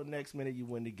fumble, the next minute you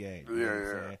win the game. You know what I'm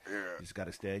saying? Yeah. You just got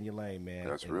to stay in your lane, man.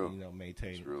 That's and, real. You know,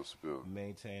 maintain your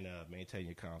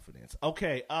confidence.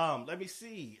 Okay, let me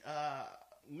see.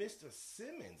 Mr.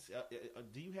 Simmons,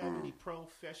 do you have any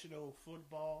professional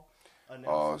football announcements?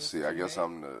 Oh, see, I guess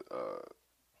I'm the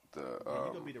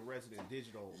you're gonna be the resident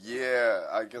digital. Yeah,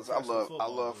 I guess I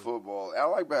love football. I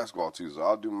like basketball too, so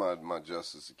I'll do my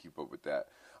justice to keep up with that.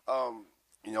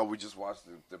 You know, we just watched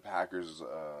the Packers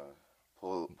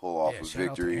pull off a victory. Shout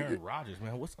out to Aaron Rodgers,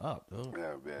 man. What's up, though?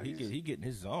 Yeah, man. He getting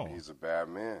his zone. He's a bad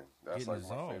man. That's Getting like his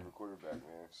my zone. favorite quarterback,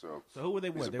 man. So who were they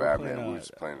with? He's They a were bad playing, man. We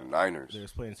was playing the Niners. They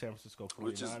was playing San Francisco 49ers.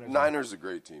 Which is Niners a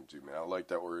great team too, man. I like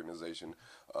that organization.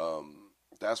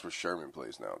 That's where Sherman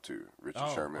plays now too.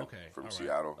 Richard Sherman from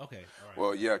Seattle. Okay, all right.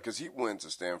 Well, yeah, because he went to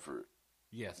Stanford.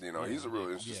 Yes, you know, he's a real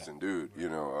interesting dude. Right. You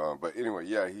know, but anyway,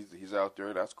 yeah, he's out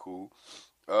there. That's cool.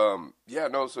 Yeah,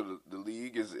 no. So the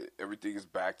league everything is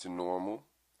back to normal.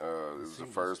 It was the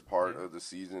first part of the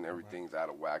season. Everything's out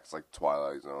of whack. It's like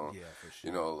Twilight Zone. Yeah, for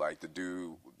sure. You know, like the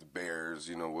dude with the Bears,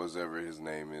 you know, whatever his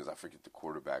name is. I forget the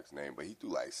quarterback's name, but he threw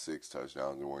like 6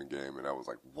 touchdowns in one game. And I was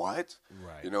like, what?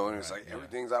 Right. You know, and it's like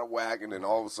everything's out of whack. And then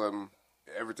all of a sudden,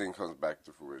 everything comes back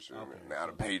to fruition. Okay, and now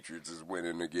the Patriots is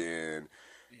winning again.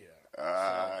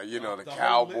 Yeah. You know, the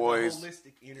Cowboys. The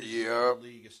holistic energy of the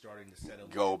league is starting to settle.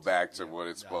 Go back to what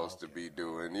it's supposed to be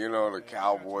doing. You know, the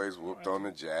Cowboys whooped on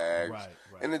the Jags. Right.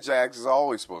 And the Jags is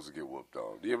always supposed to get whooped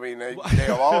on. You know what I mean? They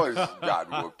have always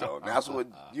gotten whooped on. That's what,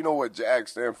 you know what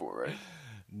Jags stand for, right?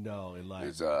 No, in life.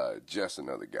 It's just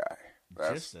another guy.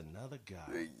 Just another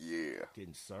guy. Yeah.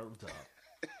 Getting served up.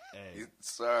 Hey,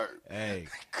 sir. Hey,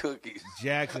 cookies.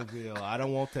 Jacksonville. I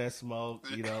don't want that smoke.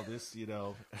 You know this.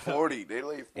 40. They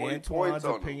laid 40 Antoine's points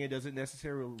on opinion doesn't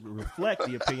necessarily reflect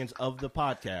the opinions of the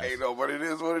podcast. Hey, no, but it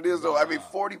is what it is, though. I mean,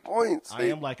 40 points. I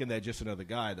am liking that. Just another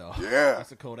guy, though. Yeah,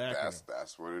 that's a code acronym.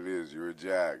 That's what it is. You're a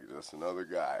Jag, just another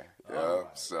guy. Yeah. Right.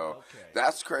 So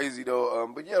that's crazy,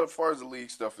 though. But yeah, as far as the league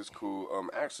stuff is cool.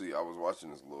 Actually, I was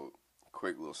watching this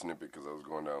quick little snippet because I was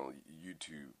going down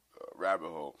YouTube rabbit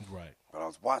hole. Right. But I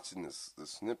was watching this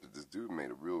snippet. This dude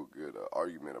made a real good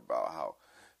argument about how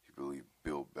he believed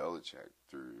Bill Belichick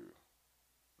threw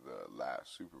the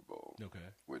last Super Bowl. Okay.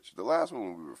 Which the last one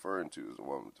we were referring to is the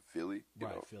one with the Philly.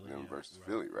 Philly. Versus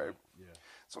Philly, right? Yeah.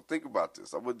 So think about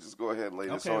this. I would just go ahead and lay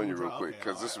this on you real quick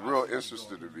because this is real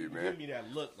interesting to me, man. Give me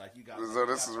that look like you got. So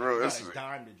this is real interesting.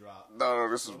 Dime to drop. No,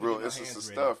 this is real interesting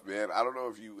stuff, man. I don't know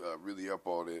if you really up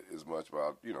on it as much, but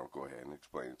I'll, go ahead and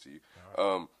explain it to you.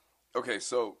 Right. Okay,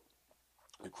 so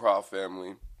the Kraft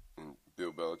family and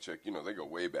Bill Belichick, they go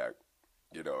way back,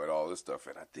 and all this stuff.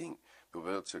 And I think Bill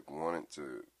Belichick wanted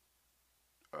to.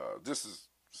 This is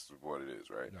what it is,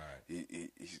 right? All right.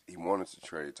 He wanted to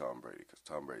trade Tom Brady because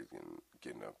Tom Brady's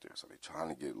getting up there, so they're trying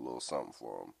to get a little something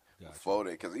for him before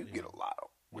because he get a lot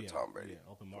with Tom Brady.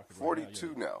 Yeah, open market.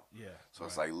 42 now. Yeah. So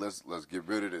it's like let's get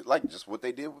rid of it, like just what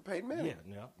they did with Peyton Manning.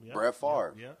 Yeah. Brett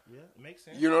Favre. Yeah. It makes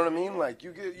sense. You know what I mean? Like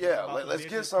you get let's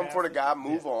get something for the guy.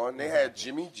 Move on. They had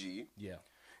Jimmy G. Yeah.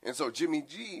 And so Jimmy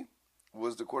G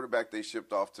was the quarterback they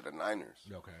shipped off to the Niners.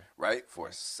 Okay. Right for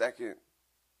a second.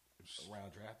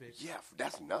 Round draft pick? Yeah,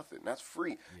 that's nothing. That's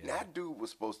free. Yeah. That dude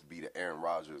was supposed to be the Aaron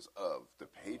Rodgers of the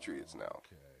Patriots now.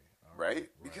 Okay. Right?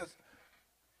 Because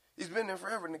he's been there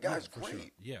forever, and the guy's great. Sure.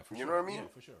 Yeah, for you sure. know what I mean? Yeah,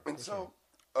 for sure. And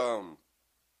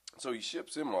so he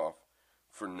ships him off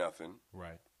for nothing.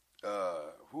 Right.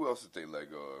 Who else did they let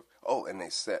go of? Oh, and they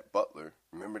set Butler.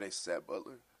 Remember they set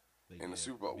Butler in the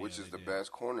Super Bowl, which is the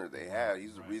best corner they had.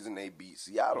 He's the reason they beat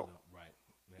Seattle.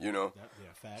 Right.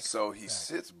 Facts. So he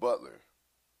sits Butler.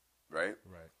 Right?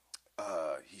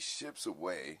 Right. He ships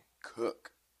away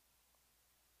Cook.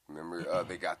 Remember,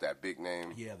 they got that big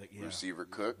name receiver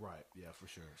Cook? Right, yeah, for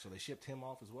sure. So they shipped him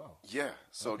off as well. Yeah.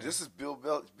 So this is Bill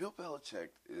Belichick. Bill Belichick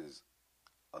is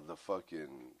the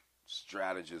fucking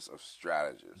strategist of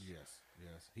strategists. Yes.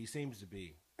 He seems to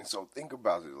be. And so think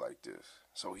about it like this.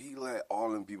 So he let all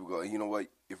them people go. And you know what?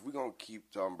 If we're going to keep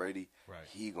Tom Brady,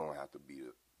 he going to have to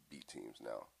beat teams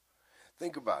now.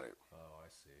 Think about it. Oh, I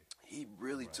see. He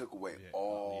really took away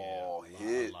all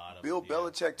his. Bill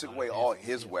Belichick took away all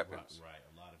his weapons. Right,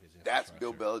 a lot of his. That's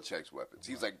Bill Belichick's weapons.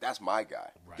 He's like, that's my guy.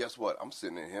 Guess what? I'm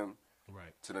sending him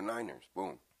to the Niners.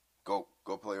 Boom, go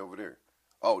play over there.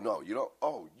 Oh no, you don't.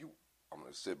 Oh I'm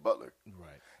gonna sit Butler.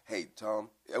 Right. Hey Tom.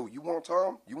 Oh, you want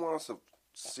Tom? You want us to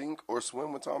sink or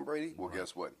swim with Tom Brady? Well,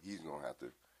 guess what? He's gonna have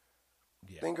to.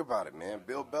 Yeah. Think about it, man.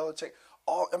 Bill Belichick.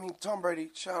 Tom Brady.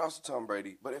 Shout out to Tom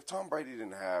Brady. But if Tom Brady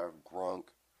didn't have Gronk.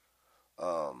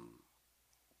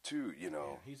 Too,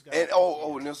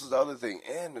 and this is the other thing,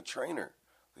 and the trainer.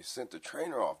 They sent the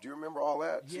trainer off. Do you remember all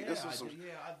that? Yeah,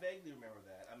 I vaguely remember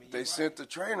that. I mean, they sent the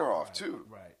trainer off too.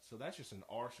 Right. So that's just an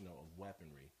arsenal of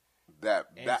weaponry. That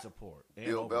support.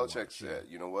 Bill Belichick said,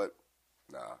 you know what?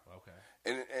 Nah. Okay.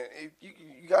 And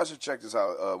you guys should check this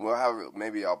out.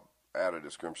 Maybe I'll add a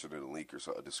description in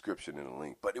the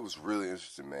link But it was really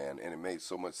interesting, man, and it made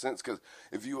so much sense because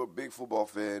if you're a big football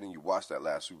fan and you watched that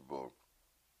last Super Bowl,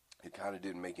 it kind of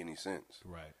didn't make any sense.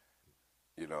 Right.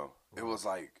 It was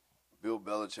like Bill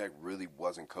Belichick really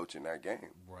wasn't coaching that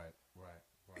game. Right.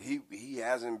 he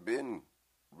hasn't been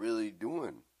really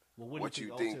doing. Well, what do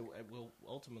you think?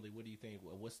 Ultimately, what do you think?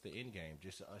 What's the end game?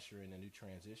 Just to usher in a new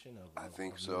transition? I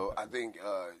think so. I think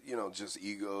just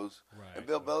egos. Right. And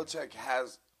Bill Belichick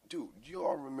has, dude. Do you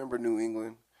all remember New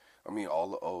England? I mean, all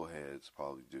the old heads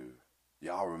probably do.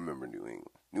 Y'all remember New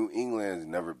England? New England has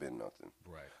never been nothing.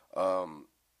 Right.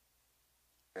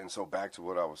 And so back to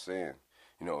what I was saying.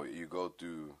 You go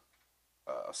through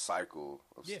a cycle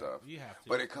of stuff. You have to.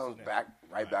 But it comes back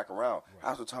back around.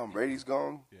 Right. After Tom Brady's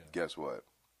gone, guess what?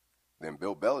 Then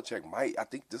Bill Belichick might. I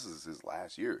think this is his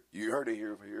last year. You heard it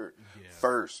here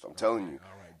first. I'm telling you.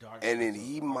 All right. And then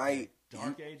he might.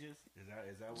 Dark Ages?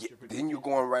 Is that what you're predicting? Then you're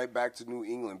going right back to New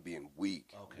England being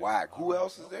weak, whack. Who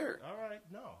else is there? All right.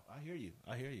 No, I hear you.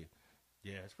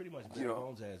 Yeah, it's pretty much bare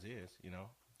bones as is.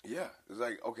 Yeah, it's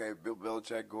like, okay, Bill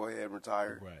Belichick, go ahead and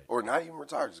retire. Right. Or not even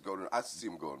retire, just go to. I see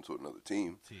him going to another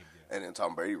team. And then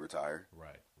Tom Brady retire.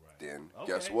 Right. Then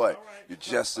guess what? Right. You're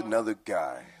just another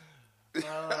guy.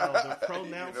 The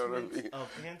pronouncements of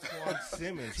Antoine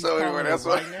Simmons. He's so anyway, that's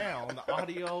right now on the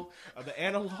audio of the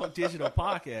Analog Digital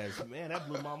Podcast. Man, that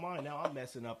blew my mind. Now I'm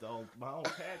messing up my own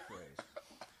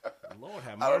catchphrase. Lord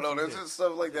have mercy. I don't know. There's just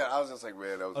stuff like that. I was just like,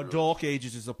 man, that was a dark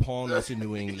ages is upon us in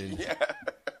New England. Yeah.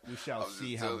 We shall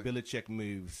see how Belichick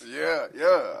moves. Yeah.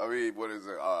 I mean, what is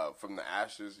it? From the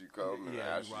ashes you come, and the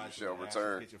ashes you shall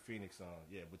return. Get your phoenix on.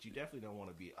 Yeah, but you definitely don't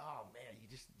want to be. Oh man,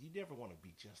 you never want to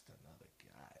be just another guy.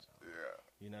 Though. Yeah.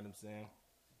 You know what I'm saying?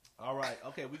 All right.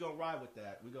 Okay, we're gonna ride with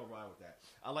that.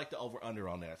 I like the over under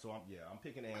on that. So I'm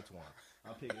picking Antoine.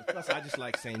 Plus I just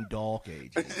like saying dark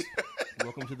ages.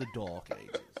 Welcome to the dark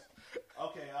ages.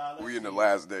 Okay, we in the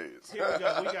last days. Here we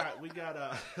go.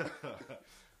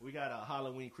 We got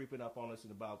Halloween creeping up on us in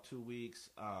about 2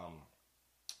 weeks.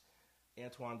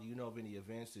 Antoine, do you know of any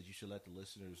events that you should let the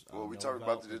listeners Well, we talked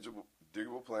about the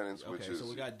Diggable Planets, which is so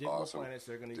we got Diggable awesome. Planets.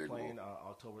 They're going to be playing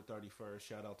October 31st.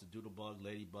 Shout out to Doodlebug,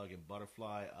 Ladybug, and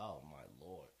Butterfly. Oh, my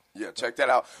Lord. Yeah, check that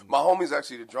out. My homie's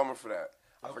actually the drummer for that.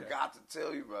 I forgot to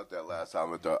tell you about that last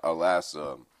time at our last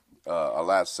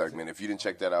segment. If you didn't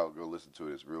check that out, go listen to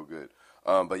it. It's real good.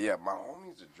 But yeah, my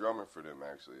homie's a drummer for them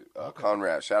actually.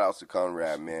 Conrad, shout outs to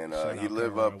Conrad, man. He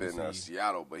live up in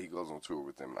Seattle, but he goes on tour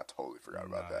with them, and I totally forgot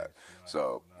about that.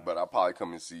 So, but I'll probably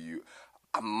come and see you.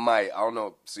 I don't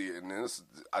know. See, and this,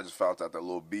 I just found out that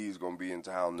Lil B is gonna be in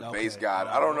town. The bass god.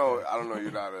 I don't know.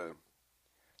 You're not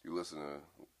you listen to.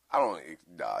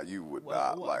 You would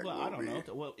not like Lil I don't B.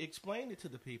 know. Well, explain it to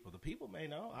the people. The people may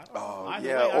know. I don't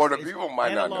know. Or the people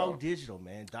might not know. Analog digital,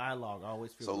 man. Dialogue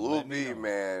always feels. So Lil B,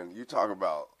 man, you talk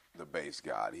about the bass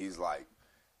god. He's like,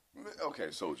 okay,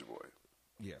 Soulja Boy.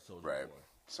 Yeah, Soulja Boy.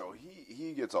 So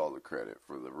he gets all the credit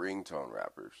for the ringtone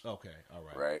rappers. Okay, all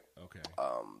right. Right? Okay.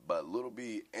 But Lil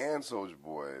B and Soulja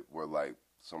Boy were like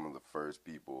some of the first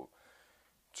people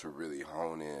to really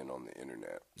hone in on the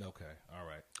internet. Okay, all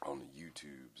right. On the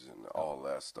YouTubes and all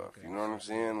that stuff. Okay. You know what I'm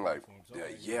saying? Like,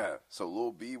 yeah. So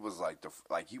Lil B was like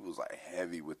he was like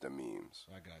heavy with the memes.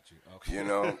 I got you. Okay. You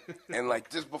know, and like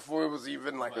just before it was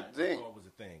even like a thing. Before it was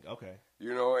a thing. Okay.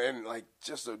 You know, and like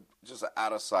just an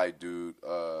out of sight dude.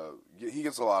 He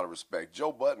gets a lot of respect.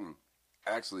 Joe Budden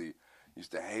actually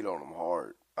used to hate on him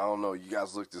hard. I don't know. You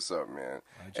guys look this up, man.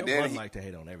 Joe Budden like to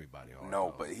hate on everybody.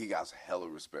 No, but he got hella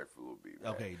respect for Lil B.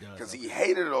 Man. Okay, he does. Because he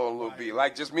hated on Lil B.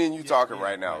 Like just me and you talking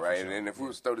right now, right? Sure. And if we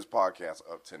would throw this podcast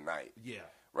up tonight,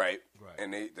 right?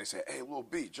 And they say, hey, Lil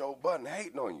B, Joe Budden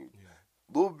hating on you. Yeah.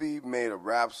 Lil B made a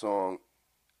rap song,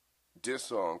 diss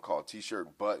song called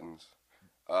T-Shirt Buttons,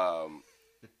 a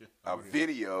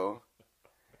video,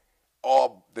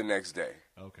 all the next day.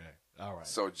 Okay. All right.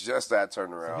 So just that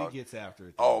turnaround. So he gets after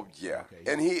it. Oh yeah,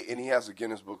 okay. And he has a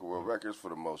Guinness Book of World Records for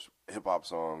the most hip hop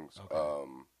songs. Okay.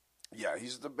 Yeah,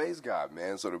 he's the bass guy,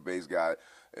 man. So the bass guy,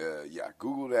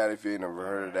 Google that if you ain't never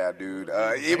heard of that dude.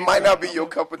 It might not be your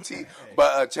cup of tea,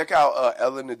 but check out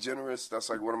Ellen DeGeneres. That's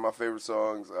like one of my favorite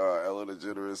songs. Ellen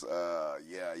DeGeneres.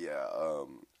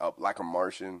 Like a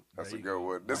Martian. That's a good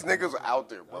one. This nigga's out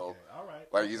there, bro. Okay. All right.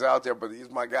 Like he's out there, but he's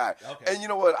my guy. Okay. And you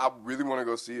know what? I really want to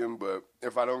go see him, but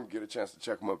if I don't get a chance to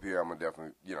check him up here, I'm gonna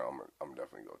definitely, I'm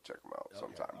definitely go check him out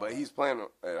sometime. But he's playing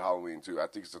at Halloween too. I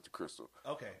think it's at the Crystal.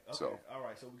 Okay. So all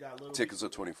right. So we got Little tickets are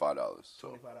 $25.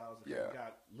 $25. Yeah. We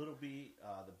got Lil B,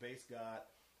 the bass god,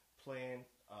 playing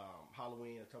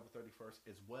Halloween October 31st,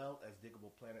 as well as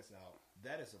Diggable Planets. Now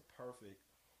that is a perfect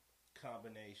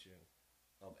combination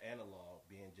of analog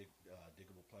being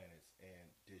Diggable Planets and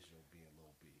digital being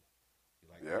Lil B.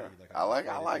 I like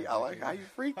how you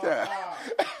freak that.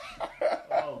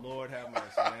 Oh Lord have mercy,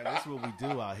 man. This is what we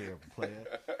do out here,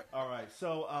 player. All right,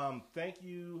 so thank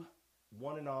you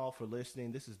one and all for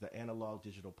listening. This is the Analog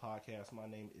Digital Podcast. My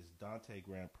name is Dante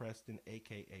Grant Preston,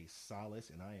 a.k.a. Solace,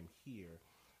 and I am here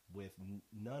with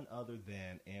none other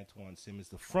than Antoine Simmons,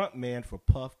 the front man for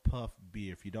Puff Puff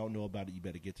Beer. If you don't know about it, you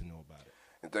better get to know about it.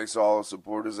 And thanks to all the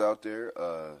supporters out there.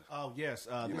 This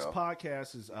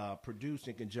podcast is produced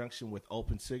in conjunction with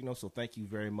Open Signal, so thank you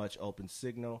very much, Open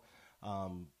Signal.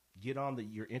 Get on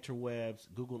your interwebs,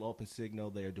 Google Open Signal.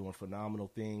 They are doing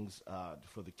phenomenal things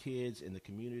for the kids in the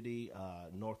community,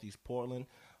 Northeast Portland.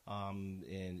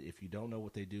 And if you don't know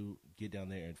what they do, get down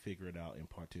there and figure it out and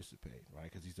participate, right?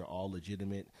 Because these are all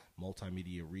legitimate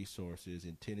multimedia resources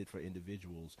intended for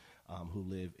individuals who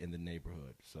live in the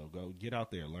neighborhood. So go get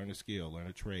out there, learn a skill, learn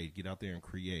a trade, get out there and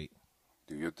create.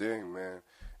 Do your thing, man.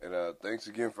 And thanks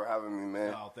again for having me,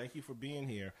 man. Oh, thank you for being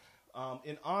here.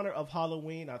 In honor of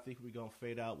Halloween, I think we're going to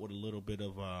fade out with a little bit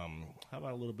of, how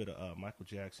about a little bit of Michael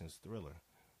Jackson's Thriller?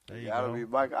 There you gotta go. be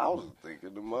Mike. I was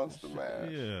thinking the Monster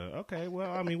Mash. Yeah. Okay.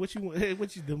 Well, I mean, which you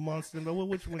the Monster?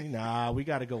 Which one? Nah, we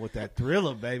got to go with that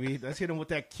Thriller, baby. Let's hit him with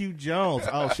that Q Jones.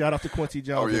 Oh, shout out to Quincy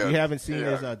Jones. If you haven't seen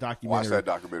his documentary, watch that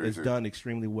documentary. It's done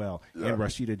extremely well. Yeah. And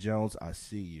Rashida Jones, I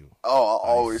see you. Oh, I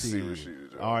always see Rashida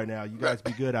Jones. All right, now you guys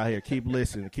be good out here. Keep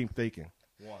listening. Keep thinking.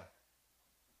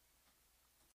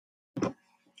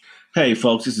 Hey,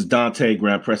 folks, this is Dante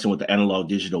Grant Preston with the Analog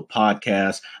Digital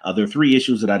Podcast. There are 3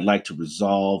 issues that I'd like to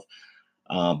resolve.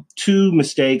 2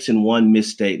 mistakes and 1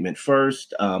 misstatement.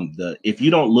 First, the "if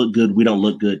you don't look good, we don't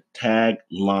look good"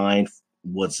 tagline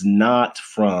was not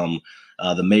from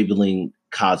the Maybelline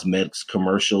Cosmetics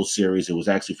commercial series. It was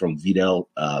actually from Vidal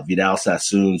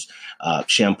Sassoon's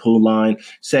shampoo line.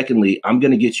 Secondly, "I'm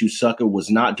Gonna Get You Sucker" was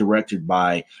not directed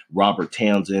by Robert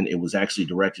Townsend. It was actually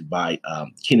directed by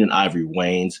Kenan Ivory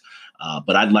Wayans.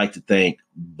 But I'd like to thank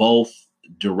both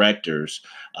directors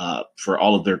for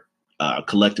all of their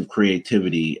collective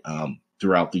creativity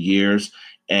throughout the years.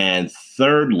 And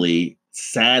thirdly,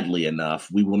 sadly enough,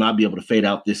 we will not be able to fade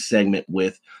out this segment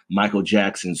with Michael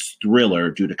Jackson's Thriller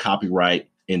due to copyright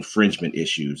infringement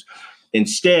issues.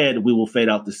 Instead, we will fade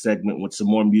out this segment with some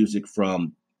more music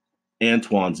from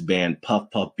Antoine's band,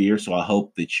 Puff Puff Beer. So I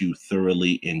hope that you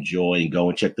thoroughly enjoy and go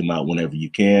and check them out whenever you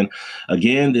can.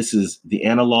 Again, this is the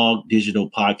Analog Digital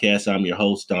Podcast. I'm your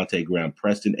host, Dante Graham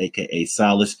Preston, a.k.a.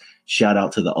 Solace. Shout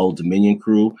out to the Old Dominion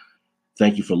crew.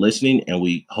 Thank you for listening, and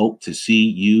we hope to see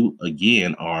you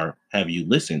again or have you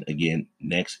listen again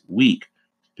next week.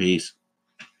 Peace.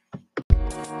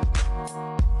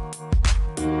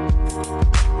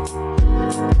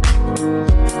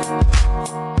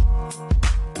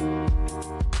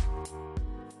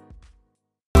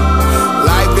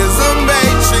 Life is a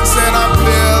matrix and I'm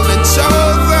feeling chosen.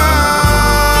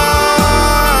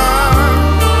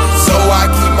 So I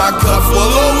keep my cup full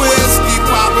of whiskey,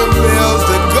 popping pills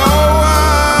to go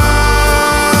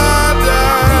under.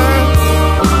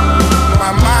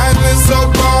 My mind's been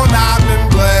so gone, I've been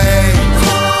blazed.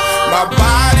 My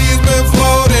body's been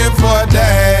floating for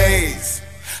days.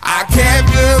 I can't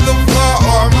feel the floor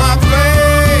or my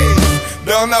face.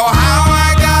 Don't know how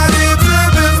I got into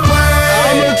this place.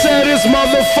 I'ma tear this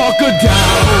motherfucker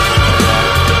down.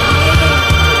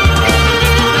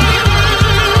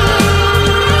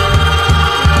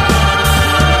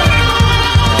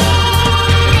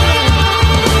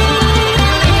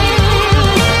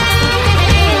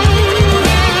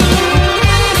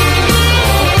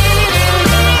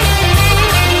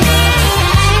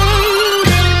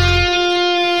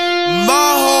 My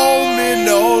homie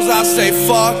knows I stay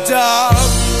fucked up.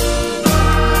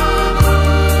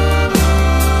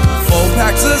 4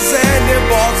 packs of sand and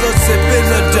balls of sipping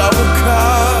a double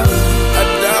cup. A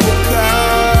double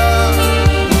cup.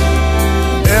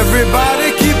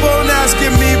 Everybody keep on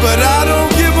asking me, but I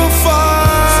don't give a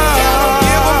fuck.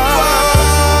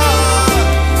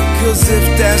 Cause if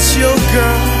that's your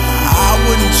girl, I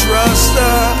wouldn't trust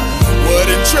her.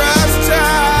 Wouldn't trust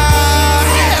her.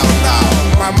 Hell no.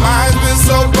 My mind's been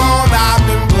so gone, I've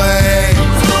been blazed.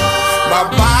 My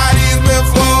body's been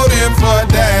floating for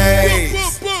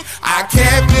days. I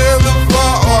can't feel the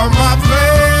floor or my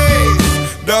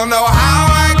face. Don't know how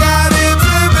I got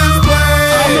into this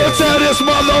place. I'ma tear this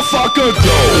motherfucker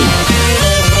down.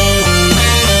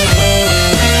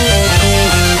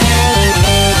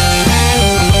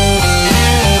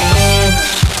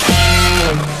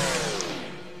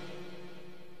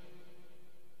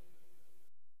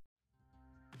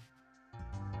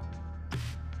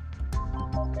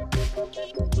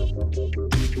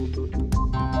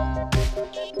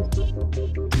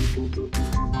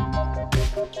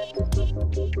 Thank you.